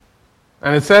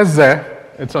And it says there,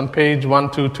 it's on page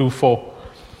 1224.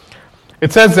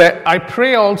 It says there, I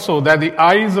pray also that the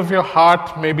eyes of your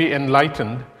heart may be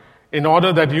enlightened, in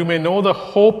order that you may know the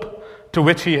hope to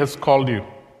which he has called you,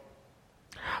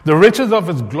 the riches of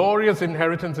his glorious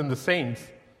inheritance in the saints,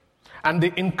 and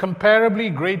the incomparably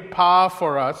great power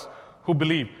for us who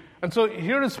believe. And so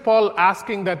here is Paul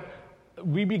asking that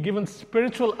we be given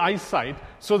spiritual eyesight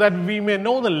so that we may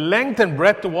know the length and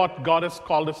breadth of what God has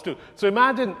called us to. So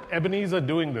imagine Ebenezer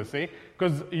doing this,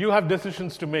 because you have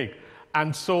decisions to make.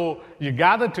 And so you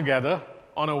gather together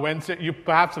on a Wednesday. You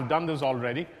perhaps have done this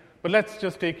already, but let's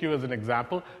just take you as an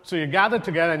example. So you gather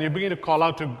together and you begin to call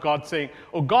out to God saying,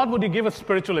 oh God, would you give us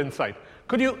spiritual insight?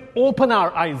 Could you open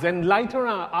our eyes, enlighten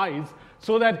our eyes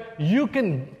so that you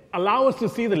can allow us to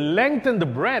see the length and the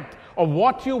breadth of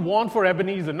what you want for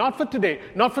Ebenezer, not for today,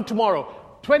 not for tomorrow,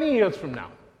 20 years from now.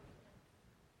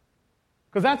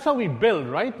 Because that's how we build,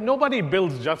 right? Nobody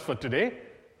builds just for today.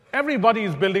 Everybody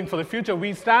is building for the future.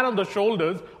 We stand on the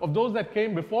shoulders of those that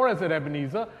came before us at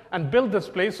Ebenezer and build this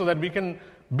place so that we can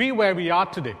be where we are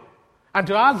today. And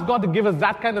to ask God to give us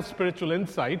that kind of spiritual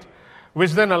insight,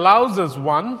 which then allows us,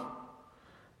 one,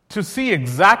 to see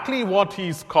exactly what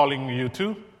He's calling you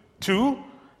to. Two,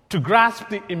 to grasp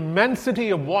the immensity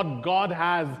of what God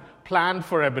has planned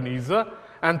for Ebenezer.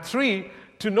 And three,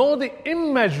 to know the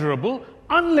immeasurable,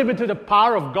 unlimited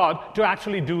power of God to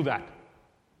actually do that.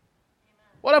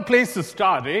 What a place to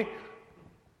start, eh?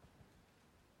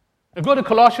 Now go to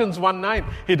Colossians 1:9.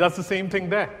 He does the same thing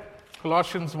there.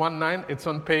 Colossians 1:9. It's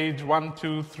on page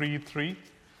 1233.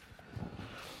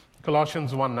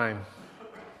 Colossians 1:9.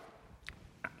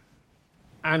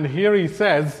 And here he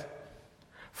says,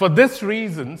 for this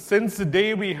reason, since the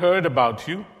day we heard about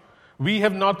you, we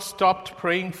have not stopped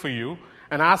praying for you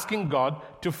and asking God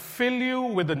to fill you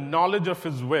with the knowledge of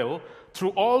His will through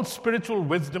all spiritual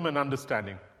wisdom and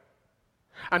understanding.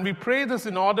 And we pray this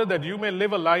in order that you may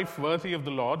live a life worthy of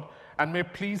the Lord and may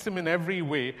please Him in every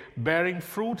way, bearing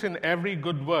fruit in every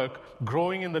good work,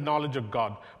 growing in the knowledge of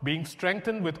God, being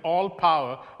strengthened with all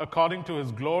power according to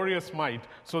His glorious might,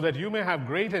 so that you may have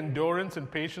great endurance and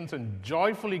patience and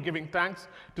joyfully giving thanks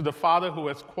to the Father who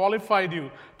has qualified you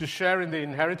to share in the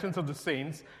inheritance of the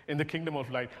saints in the kingdom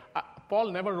of light. Paul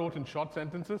never wrote in short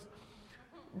sentences.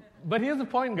 But here's the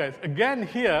point, guys. Again,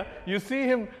 here, you see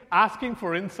him asking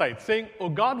for insight, saying, oh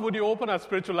God, would you open our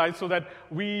spiritual eyes so that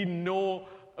we know,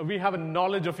 we have a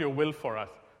knowledge of your will for us.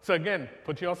 So again,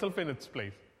 put yourself in its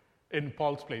place, in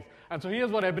Paul's place. And so here's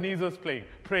what Ebenezer's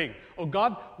praying. Oh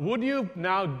God, would you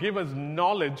now give us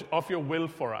knowledge of your will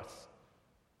for us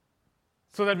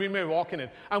so that we may walk in it?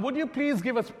 And would you please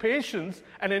give us patience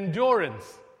and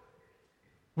endurance,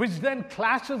 which then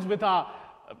clashes with our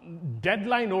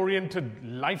deadline-oriented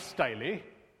lifestyle, eh?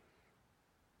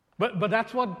 But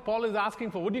that's what Paul is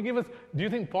asking for. Would you give us... Do you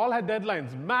think Paul had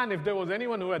deadlines? Man, if there was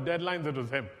anyone who had deadlines, it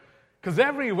was him. Because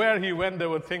everywhere he went, there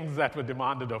were things that were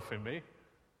demanded of him, eh?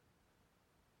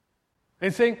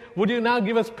 He's saying, would you now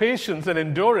give us patience and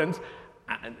endurance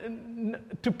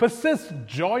to persist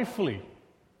joyfully,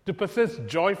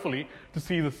 to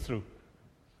see this through?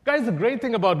 Guys, the great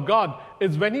thing about God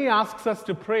is when He asks us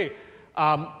to pray,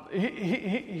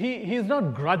 He's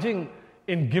not grudging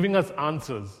in giving us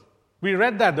answers. We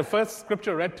read that. The first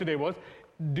scripture read today was,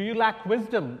 do you lack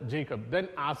wisdom, Jacob? Then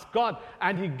ask God.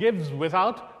 And He gives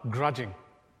without grudging.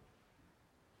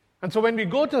 And so when we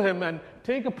go to Him and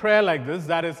take a prayer like this,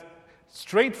 that is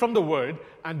straight from the Word,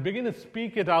 and begin to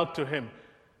speak it out to Him,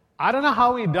 I don't know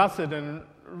how He does it, and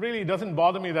really it doesn't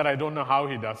bother me that I don't know how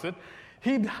He does it.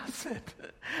 He does it.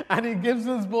 And He gives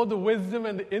us both the wisdom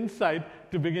and the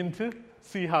insight to begin to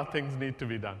see how things need to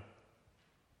be done.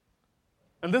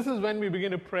 And this is when we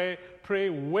begin to pray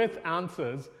with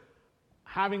answers,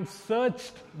 having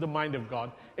searched the mind of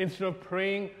God, instead of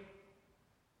praying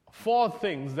for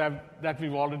things that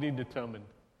we've already determined.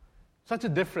 Such a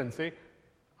difference, eh?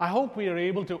 I hope we are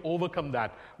able to overcome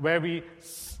that, where we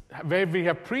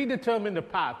have predetermined a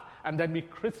path, and then we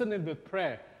christen it with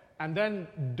prayer, and then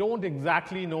don't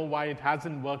exactly know why it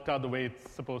hasn't worked out the way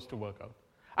it's supposed to work out.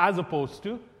 As opposed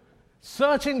to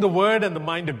searching the Word and the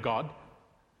mind of God,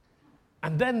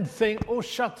 and then saying, oh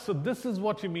shucks, so this is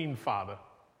what you mean, Father.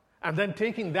 And then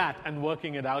taking that and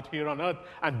working it out here on earth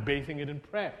and basing it in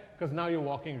prayer. Because now you're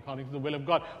walking according to the will of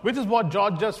God. Which is what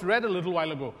George just read a little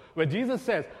while ago, where Jesus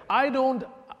says, I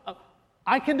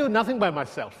can do nothing by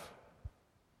myself.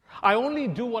 I only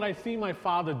do what I see my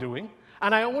Father doing,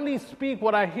 and I only speak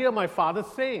what I hear my Father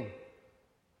saying.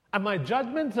 And my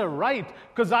judgments are right,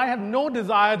 because I have no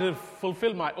desire to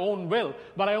fulfill my own will,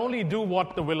 but I only do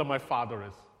what the will of my Father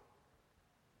is.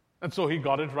 And so he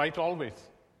got it right always.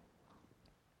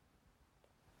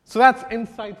 So that's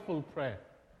insightful prayer.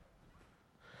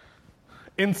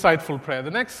 Insightful prayer. The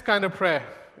next kind of prayer,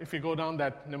 if you go down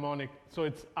that mnemonic, so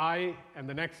it's I, and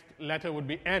the next letter would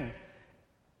be N,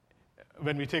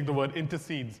 when we take the word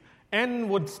intercedes. N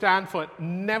would stand for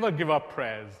never give up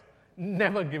prayers.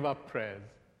 Never give up prayers.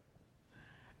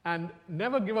 And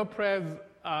never give up prayers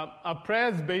are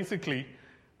prayers basically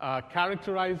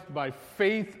characterized by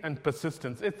faith and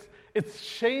persistence. It's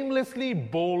shamelessly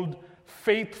bold,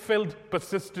 faith-filled,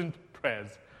 persistent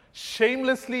prayers.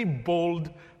 Shamelessly bold,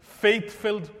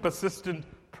 faith-filled, persistent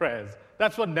prayers.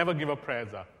 That's what never give up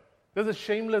prayers are. There's a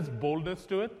shameless boldness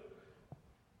to it.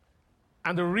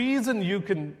 And the reason you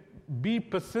can be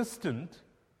persistent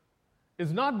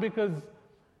is not because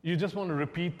you just want to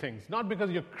repeat things, not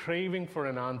because you're craving for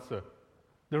an answer.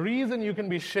 The reason you can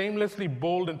be shamelessly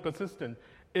bold and persistent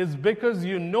is because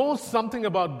you know something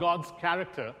about God's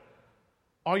character,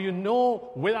 or you know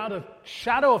without a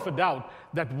shadow of a doubt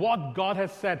that what God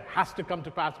has said has to come to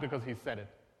pass because He said it.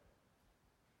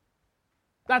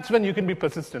 That's when you can be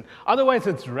persistent. Otherwise,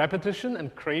 it's repetition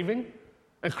and craving.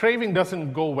 And craving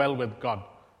doesn't go well with God.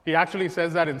 He actually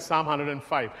says that in Psalm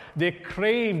 105. They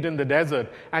craved in the desert,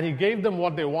 and He gave them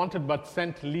what they wanted but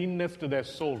sent leanness to their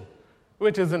soul,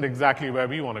 which isn't exactly where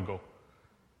we want to go.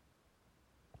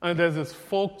 And there's this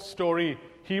folk story,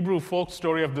 Hebrew folk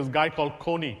story of this guy called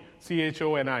Coni,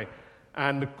 C-H-O-N-I.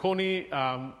 And Coni,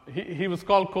 he was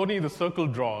called Coni the circle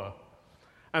drawer.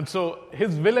 And so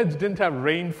his village didn't have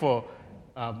rain for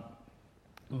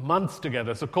months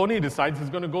together. So Coni decides he's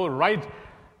going to go right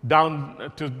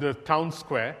down to the town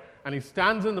square, and he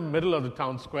stands in the middle of the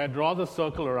town square, draws a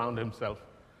circle around himself,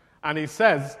 and he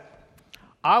says,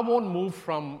 I won't move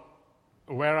from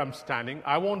where I'm standing.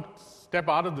 I won't step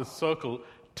out of the circle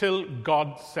till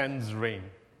God sends rain.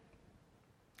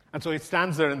 And so he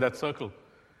stands there in that circle.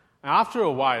 And after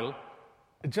a while,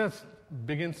 it just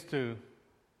begins to,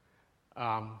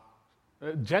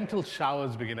 gentle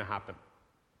showers begin to happen,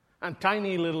 and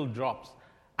tiny little drops.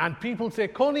 And people say,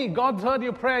 Coni, God's heard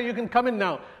your prayer, you can come in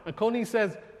now. And Coni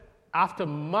says, after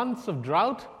months of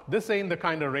drought, this ain't the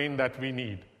kind of rain that we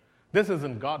need. This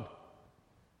isn't God.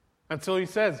 And so he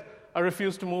says, I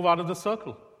refuse to move out of the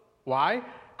circle. Why?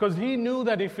 Because he knew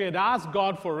that if he had asked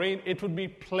God for rain, it would be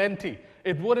plenty.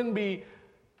 It wouldn't be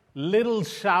little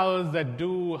showers that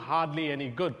do hardly any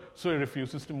good. So he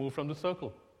refuses to move from the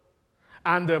circle.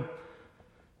 And the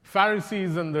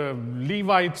Pharisees and the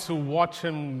Levites who watch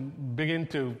him begin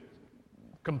to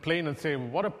complain and say,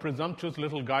 what a presumptuous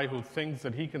little guy who thinks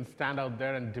that he can stand out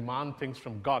there and demand things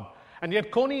from God. And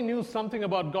yet Coni knew something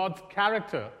about God's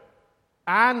character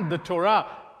and the Torah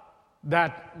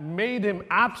that made him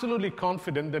absolutely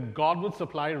confident that God would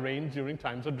supply rain during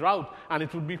times of drought, and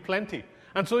it would be plenty.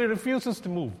 And so he refuses to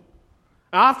move.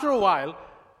 After a while,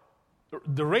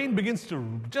 the rain begins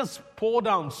to just pour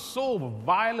down so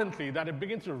violently that it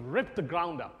begins to rip the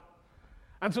ground up.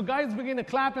 And so guys begin to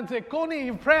clap and say, Coni,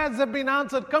 your prayers have been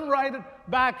answered. Come right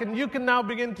back and you can now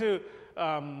begin to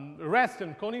rest.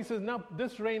 And Coni says, no,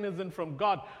 this rain isn't from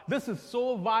God. This is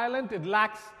so violent, it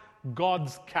lacks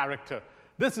God's character.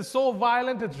 This is so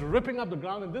violent, it's ripping up the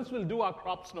ground, and this will do our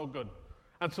crops no good.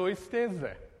 And so he stays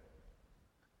there.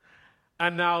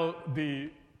 And now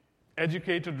the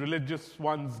educated religious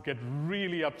ones get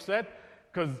really upset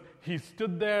because he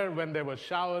stood there when there were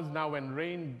showers. Now when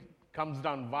rain comes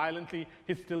down violently,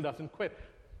 he still doesn't quit.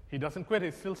 He doesn't quit,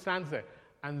 he still stands there.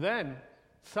 And then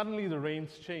suddenly the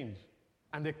rains change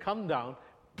and they come down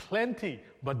plenty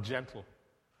but gentle.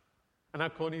 And now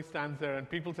Coni stands there and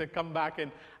people say, come back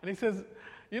in. And he says,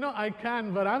 I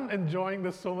can, but I'm enjoying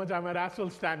this so much, I might as well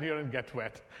stand here and get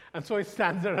wet. And so he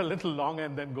stands there a little longer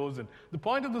and then goes in. The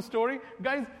point of the story,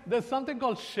 guys, there's something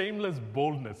called shameless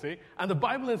boldness, eh? And the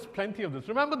Bible has plenty of this.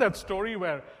 Remember that story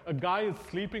where a guy is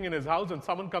sleeping in his house and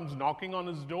someone comes knocking on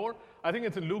his door? I think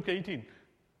it's in Luke 18.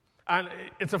 And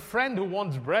it's a friend who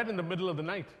wants bread in the middle of the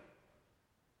night.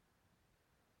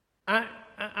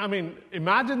 I mean,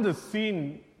 imagine this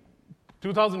scene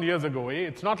 2,000 years ago, eh?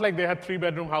 It's not like they had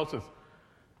 3-bedroom houses.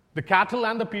 The cattle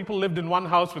and the people lived in one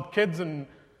house with kids and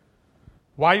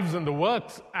wives and the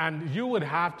works, and you would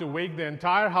have to wake the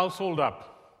entire household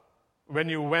up when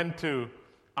you went to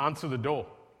answer the door.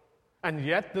 And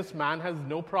yet this man has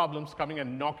no problems coming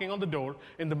and knocking on the door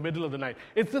in the middle of the night.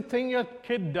 It's the thing your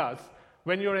kid does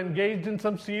when you're engaged in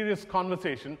some serious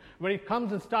conversation, when he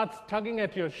comes and starts tugging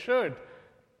at your shirt.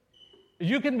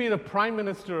 You can be the Prime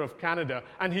Minister of Canada,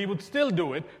 and he would still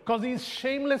do it because he's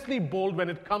shamelessly bold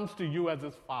when it comes to you as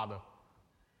his father.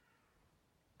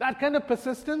 That kind of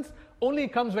persistence only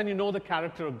comes when you know the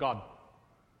character of God.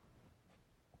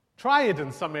 Try it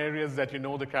in some areas that you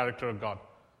know the character of God.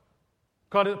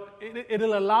 God,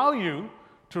 it'll allow you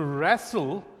to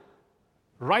wrestle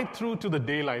right through to the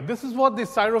daylight. This is what the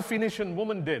Syrophoenician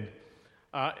woman did.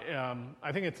 I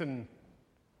think it's in,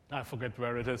 I forget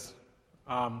where it is.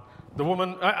 The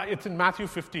woman, it's in Matthew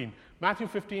 15. Matthew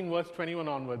 15, verse 21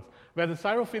 onwards, where the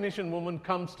Syrophoenician woman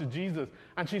comes to Jesus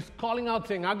and she's calling out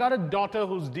saying, I got a daughter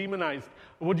who's demonized.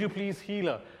 Would you please heal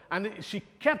her? And she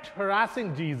kept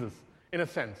harassing Jesus, in a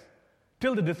sense,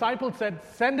 till the disciples said,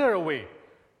 send her away.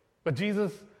 But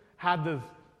Jesus had this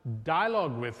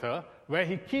dialogue with her where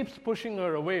he keeps pushing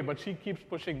her away, but she keeps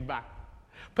pushing back.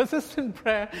 Persistent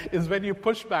prayer is when you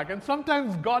push back, and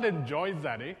sometimes God enjoys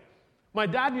that, eh? My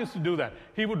dad used to do that.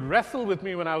 He would wrestle with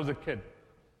me when I was a kid.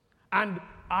 And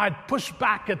I'd push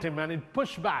back at him, and he'd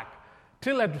push back,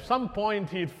 till at some point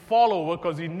he'd fall over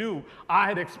because he knew I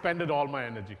had expended all my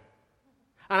energy.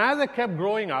 And as I kept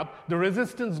growing up, the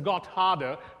resistance got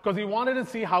harder because he wanted to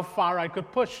see how far I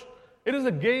could push. It is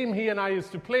a game he and I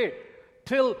used to play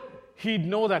till he'd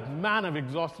know that, man, I've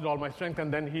exhausted all my strength,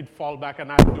 and then he'd fall back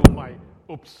and I'd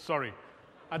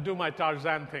do my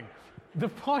Tarzan thing. The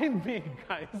point being,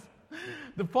 guys,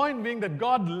 that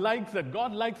God likes that.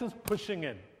 God likes us pushing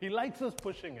in. He likes us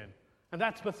pushing in. And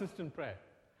that's persistent prayer.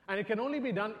 And it can only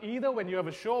be done either when you have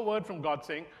a sure word from God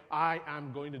saying, I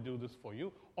am going to do this for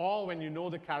you, or when you know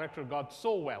the character of God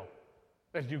so well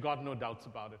that you got no doubts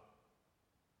about it.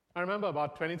 I remember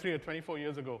about 23 or 24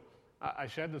 years ago, I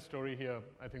shared this story here,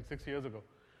 I think 6 years ago.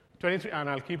 23, and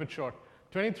I'll keep it short.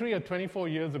 23 or 24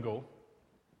 years ago,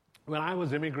 when I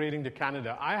was immigrating to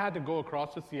Canada, I had to go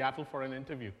across to Seattle for an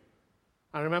interview.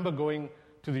 I remember going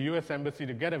to the U.S. Embassy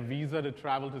to get a visa to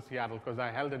travel to Seattle because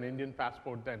I held an Indian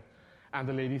passport then. And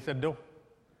the lady said no.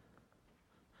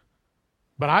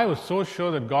 But I was so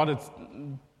sure that God had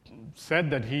said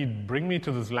that he'd bring me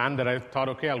to this land that I thought,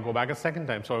 okay, I'll go back a second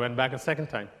time. So I went back a second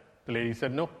time. The lady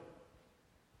said no.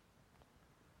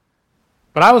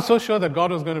 But I was so sure that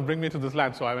God was going to bring me to this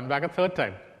land, so I went back a third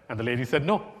time. And the lady said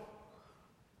no.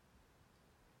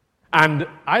 And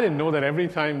I didn't know that every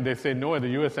time they say no at the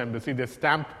U.S. Embassy, they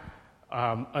stamp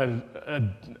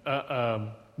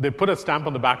they put a stamp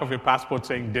on the back of your passport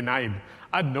saying denied.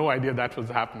 I had no idea that was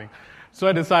happening. So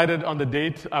I decided on the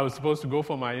date I was supposed to go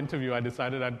for my interview, I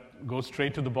decided I'd go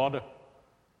straight to the border.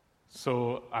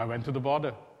 So I went to the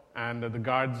border, and the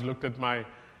guards looked at my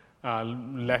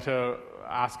letter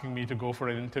asking me to go for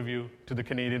an interview to the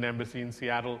Canadian Embassy in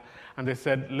Seattle, and they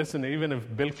said, listen, even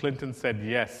if Bill Clinton said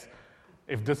yes,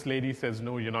 if this lady says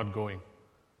no, you're not going.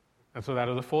 And so that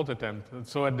was the fourth attempt. And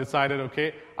so I decided,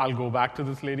 okay, I'll go back to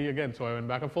this lady again. So I went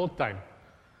back a fourth time.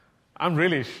 I'm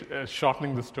really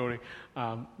shortening the story.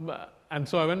 And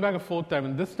so I went back a fourth time,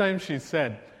 and this time she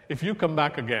said, if you come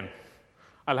back again,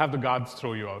 I'll have the guards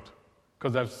throw you out.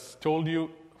 Because I've told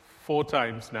you 4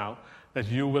 times now that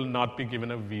you will not be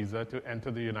given a visa to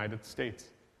enter the United States.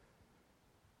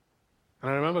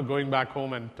 And I remember going back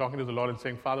home and talking to the Lord and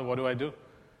saying, Father, what do I do?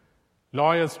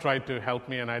 Lawyers tried to help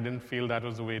me, and I didn't feel that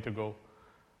was the way to go.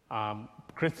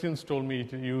 Christians told me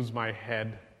to use my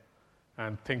head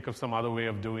and think of some other way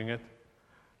of doing it.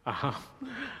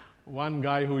 One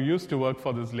guy who used to work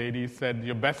for this lady said,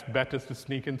 your best bet is to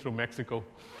sneak in through Mexico.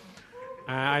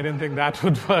 I didn't think that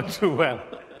would work too well.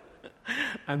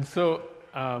 And so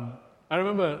I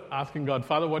remember asking God,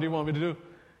 Father, what do you want me to do?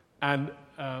 And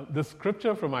the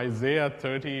scripture from Isaiah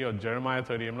 30 or Jeremiah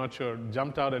 30, I'm not sure,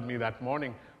 jumped out at me that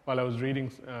morning while I was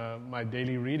reading my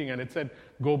daily reading, and it said,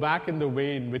 go back in the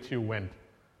way in which you went.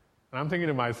 And I'm thinking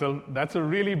to myself, that's a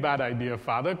really bad idea,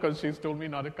 Father, because she's told me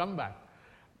not to come back.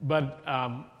 But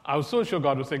I was so sure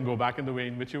God was saying, go back in the way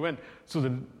in which you went. So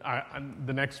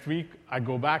the next week, I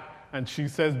go back, and she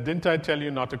says, didn't I tell you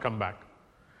not to come back?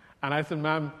 And I said,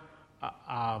 ma'am,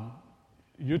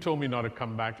 you told me not to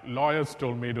come back. Lawyers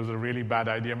told me it was a really bad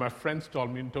idea. My friends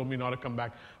told me not to come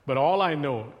back. But all I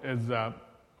know is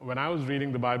when I was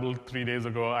reading the Bible 3 days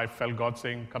ago, I felt God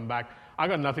saying, come back. I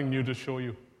got nothing new to show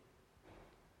you.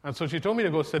 And so she told me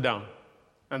to go sit down.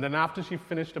 And then after she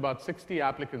finished about 60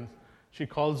 applicants, she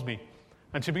calls me.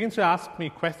 And she begins to ask me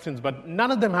questions, but none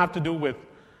of them have to do with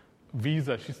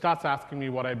visa. She starts asking me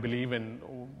what I believe in,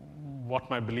 what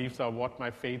my beliefs are, what my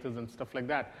faith is, and stuff like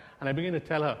that. And I begin to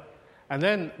tell her. And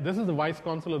then this is the vice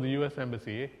consul of the U.S.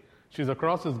 Embassy. She's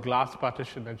across this glass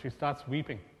partition, and she starts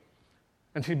weeping.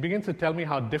 And she begins to tell me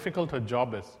how difficult her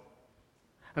job is.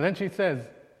 And then she says,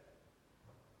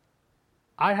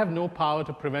 I have no power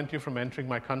to prevent you from entering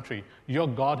my country. Your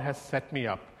God has set me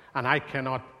up, and I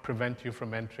cannot prevent you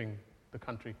from entering the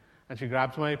country. And she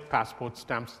grabs my passport,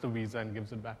 stamps the visa, and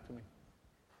gives it back to me.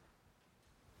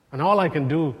 And all I can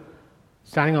do,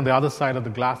 standing on the other side of the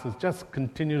glass, is just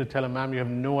continue to tell her, ma'am, you have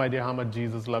no idea how much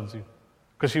Jesus loves you.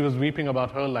 because she was weeping about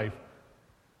her life.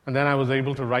 And then I was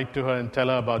able to write to her and tell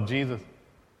her about Jesus.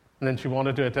 And then she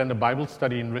wanted to attend a Bible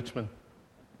study in Richmond.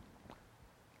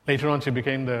 Later on, she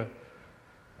became the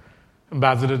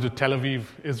ambassador to Tel Aviv,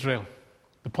 Israel.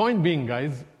 The point being,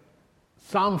 guys,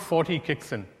 Psalm 40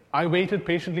 kicks in. I waited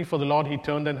patiently for the Lord. He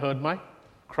turned and heard my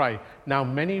cry. Now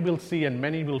many will see and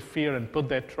many will fear and put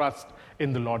their trust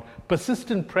in the Lord.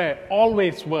 Persistent prayer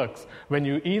always works when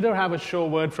you either have a sure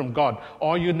word from God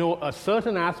or you know a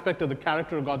certain aspect of the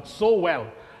character of God so well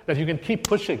that you can keep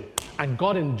pushing, and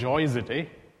God enjoys it, eh?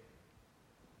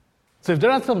 So if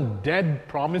there are some dead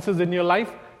promises in your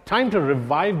life, time to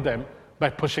revive them by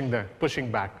pushing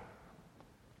back.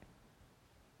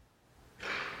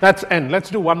 That's end. Let's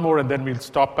do one more and then we'll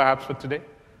stop perhaps for today.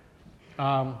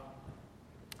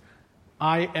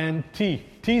 INT.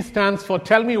 T stands for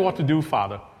tell me what to do,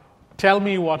 Father. Tell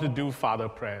me what to do, Father,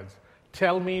 prayers.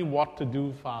 Tell me what to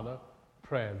do, Father,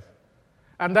 prayers.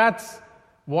 And that's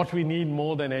what we need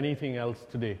more than anything else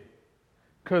today.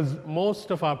 Because most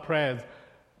of our prayers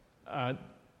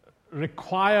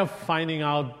require finding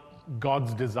out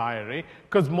God's desire, eh?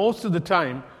 Because most of the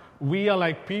time, we are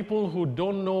like people who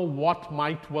don't know what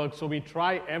might work, so we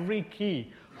try every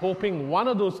key, hoping one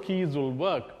of those keys will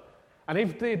work. And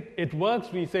if it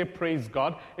works, we say, praise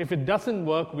God. If it doesn't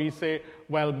work, we say,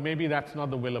 well, maybe that's not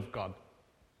the will of God.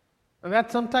 And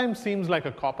that sometimes seems like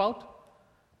a cop-out.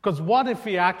 Because what if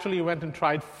we actually went and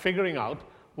tried figuring out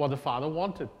what the Father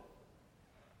wanted?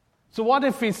 So what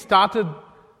if we started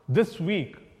this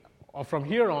week, or from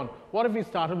here on, what if we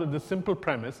started with the simple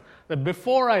premise that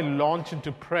before I launch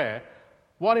into prayer,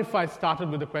 what if I started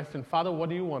with the question, Father, what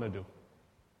do you want to do?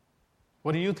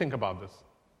 What do you think about this?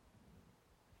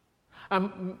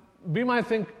 We might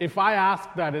think if I ask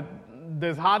that,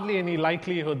 there's hardly any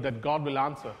likelihood that God will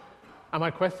answer. And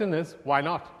my question is, why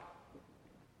not?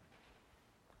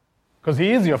 Because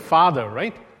He is your Father,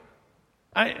 right?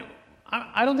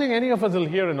 I don't think any of us will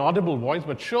hear an audible voice,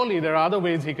 but surely there are other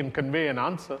ways He can convey an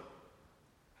answer.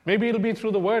 Maybe it'll be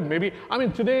through the Word.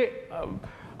 Today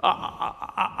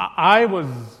I was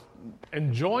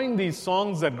enjoying these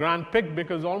songs that Grant picked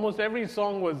because almost every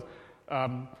song was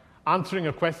answering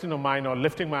a question of mine or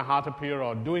lifting my heart up here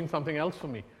or doing something else for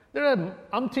me. There are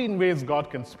umpteen ways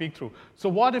God can speak through. So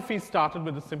what if we started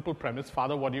with a simple premise,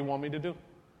 Father, what do you want me to do?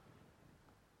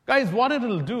 Guys, what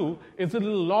it'll do is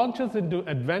it'll launch us into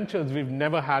adventures we've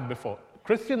never had before.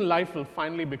 Christian life will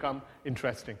finally become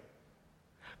interesting.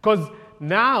 Because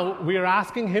now we are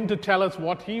asking Him to tell us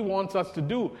what He wants us to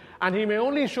do. And He may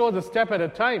only show us a step at a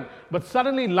time, but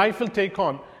suddenly life will take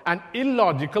on an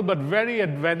illogical but very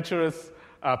adventurous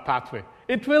pathway.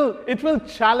 It will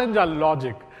challenge our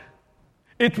logic.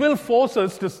 It will force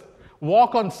us to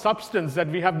walk on substance that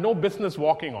we have no business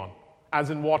walking on, as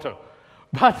in water.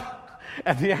 But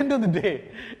at the end of the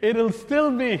day, it'll still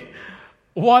be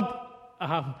what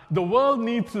the world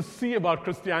needs to see about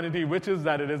Christianity, which is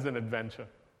that it is an adventure.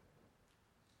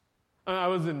 I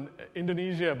was in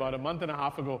Indonesia about a month and a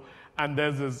half ago, and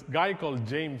there's this guy called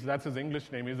James, that's his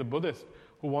English name, he's a Buddhist,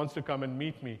 who wants to come and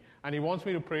meet me, and he wants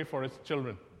me to pray for his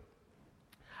children.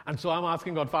 And so I'm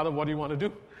asking God, Father, what do you want to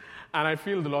do? And I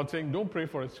feel the Lord saying, don't pray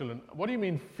for his children. What do you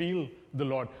mean, feel the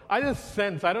Lord? I just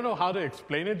sense, I don't know how to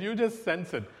explain it, you just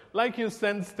sense it. Like you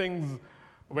sense things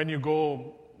when you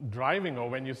go driving, or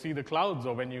when you see the clouds,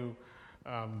 or when you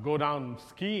go down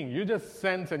skiing. You just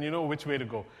sense and you know which way to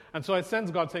go. And so I sense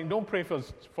God saying, don't pray for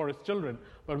his children.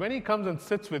 But when he comes and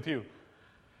sits with you,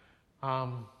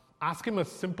 ask him a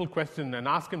simple question and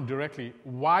ask him directly,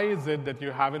 why is it that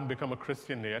you haven't become a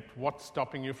Christian yet? What's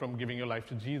stopping you from giving your life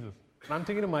to Jesus? And I'm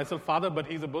thinking to myself, Father, but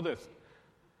he's a Buddhist.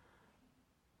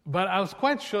 But I was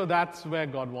quite sure that's where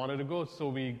God wanted to go.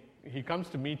 So he comes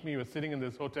to meet me. We're sitting in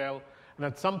this hotel. And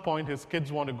at some point, his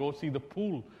kids want to go see the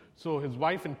pool. So his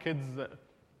wife and kids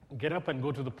get up and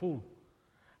go to the pool.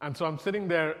 And so I'm sitting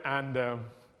there, and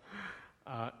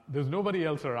there's nobody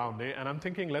else around. And I'm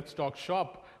thinking, let's talk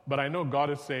shop. But I know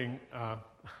God is saying,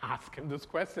 ask him this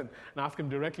question and ask him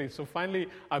directly. So finally,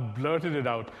 I blurted it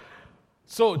out.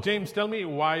 So, James, tell me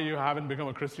why you haven't become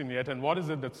a Christian yet, and what is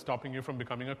it that's stopping you from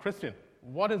becoming a Christian?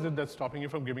 What is it that's stopping you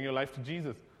from giving your life to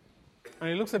Jesus? And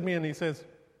he looks at me and he says,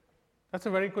 that's a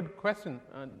very good question,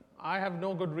 and I have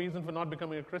no good reason for not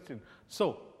becoming a Christian.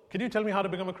 So, can you tell me how to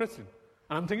become a Christian?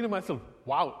 And I'm thinking to myself,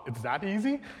 wow, it's that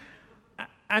easy?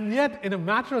 And yet, in a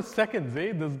matter of seconds,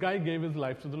 this guy gave his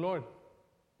life to the Lord.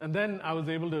 And then I was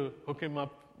able to hook him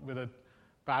up with a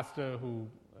pastor who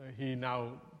he now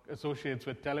associates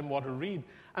with, tell him what to read.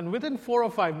 And within 4 or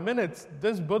 5 minutes,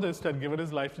 this Buddhist had given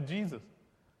his life to Jesus.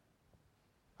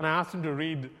 And I asked him to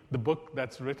read the book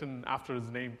that's written after his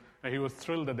name, And he was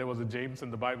thrilled that there was a James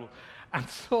in the Bible. And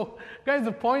so, guys,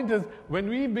 the point is, when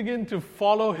we begin to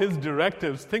follow his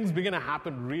directives, things begin to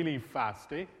happen really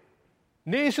fast, eh?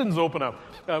 Nations open up.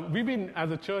 We've been,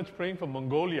 as a church, praying for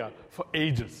Mongolia for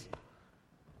ages.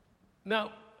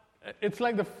 Now, it's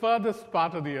like the furthest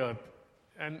part of the earth,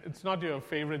 and it's not your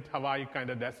favorite Hawaii kind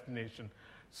of destination.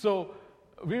 So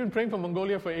we've been praying for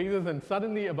Mongolia for ages, and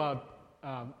suddenly about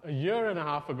a year and a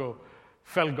half ago,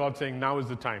 felt God saying, now is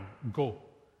the time, go.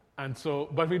 And so,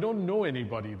 but we don't know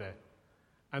anybody there.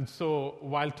 And so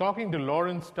while talking to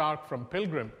Lawrence Stark from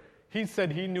Pilgrim, he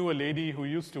said he knew a lady who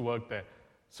used to work there.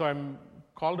 So I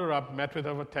called her up, met with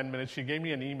her for 10 minutes. She gave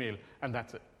me an email, and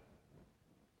that's it.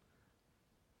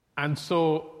 And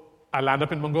so I land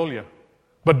up in Mongolia,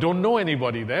 but don't know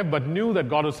anybody there, but knew that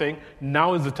God was saying,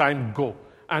 now is the time, go.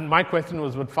 And my question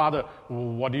was, but Father,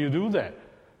 what do you do there?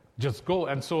 Just go.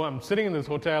 And so I'm sitting in this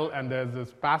hotel, and there's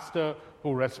this pastor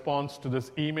who responds to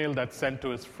this email that's sent to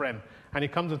his friend. And he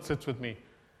comes and sits with me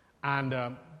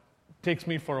and takes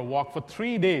me for a walk. For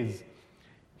 3 days,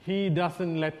 he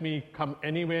doesn't let me come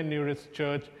anywhere near his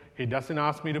church. He doesn't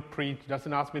ask me to preach,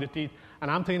 doesn't ask me to teach. And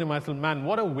I'm thinking to myself, man,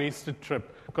 what a wasted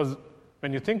trip. Because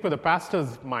when you think with a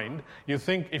pastor's mind, you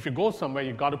think if you go somewhere,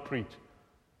 you got to preach.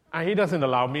 And he doesn't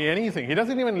allow me anything. He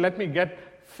doesn't even let me get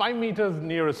 5 meters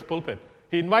near his pulpit.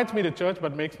 He invites me to church,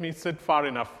 but makes me sit far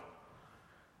enough.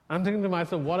 I'm thinking to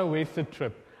myself, what a wasted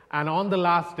trip. And on the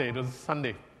last day, it was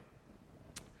Sunday,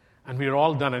 and we were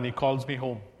all done, and he calls me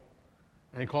home.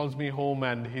 And he calls me home,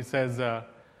 and he says,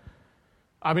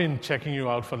 I've been checking you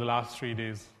out for the last 3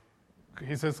 days.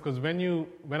 He says, because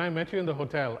when I met you in the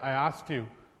hotel, I asked you,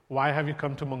 why have you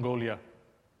come to Mongolia?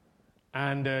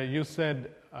 And you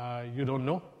said, you don't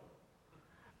know.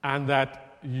 And that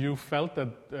you felt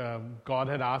that God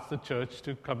had asked the church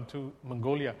to come to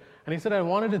Mongolia. And he said, I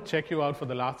wanted to check you out for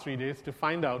the last 3 days to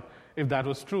find out if that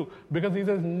was true. Because he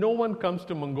says, no one comes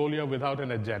to Mongolia without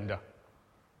an agenda.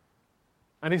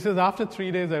 And he says, after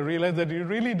 3 days, I realized that you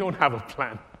really don't have a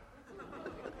plan.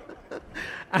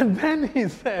 And then he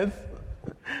says,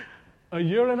 a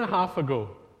year and a half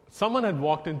ago, someone had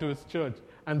walked into his church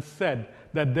and said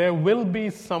that there will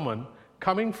be someone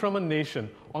coming from a nation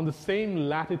on the same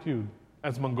latitude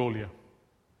as Mongolia.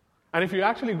 And if you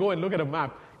actually go and look at a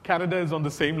map, Canada is on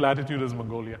the same latitude as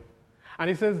Mongolia. And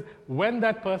he says, when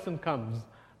that person comes,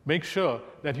 make sure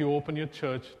that you open your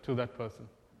church to that person.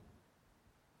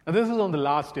 And this is on the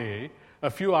last day, a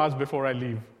few hours before I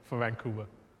leave for Vancouver.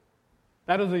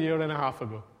 That was a year and a half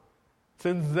ago.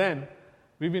 Since then,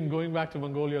 we've been going back to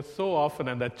Mongolia so often,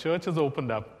 and that church has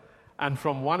opened up. And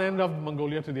from one end of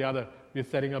Mongolia to the other, we're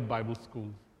setting up Bible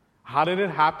schools. How did it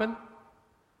happen?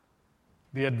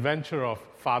 The adventure of,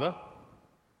 Father,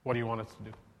 what do you want us to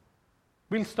do?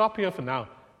 We'll stop here for now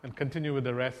and continue with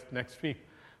the rest next week.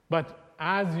 But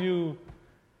as you,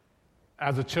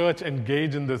 as a church,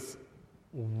 engage in this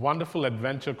wonderful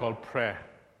adventure called prayer,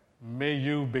 may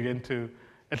you begin to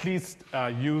at least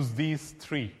use these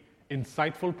 3.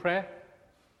 Insightful prayer,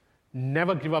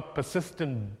 never give up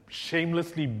persistent,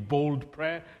 shamelessly bold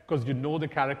prayer, because you know the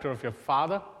character of your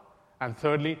Father. And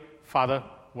thirdly, Father,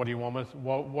 what do you want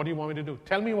me to do?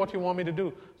 Tell me what you want me to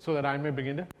do so that I may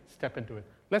begin to step into it.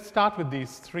 Let's start with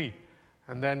these 3,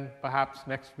 and then perhaps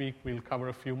next week we'll cover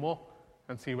a few more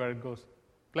and see where it goes.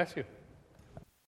 Bless you.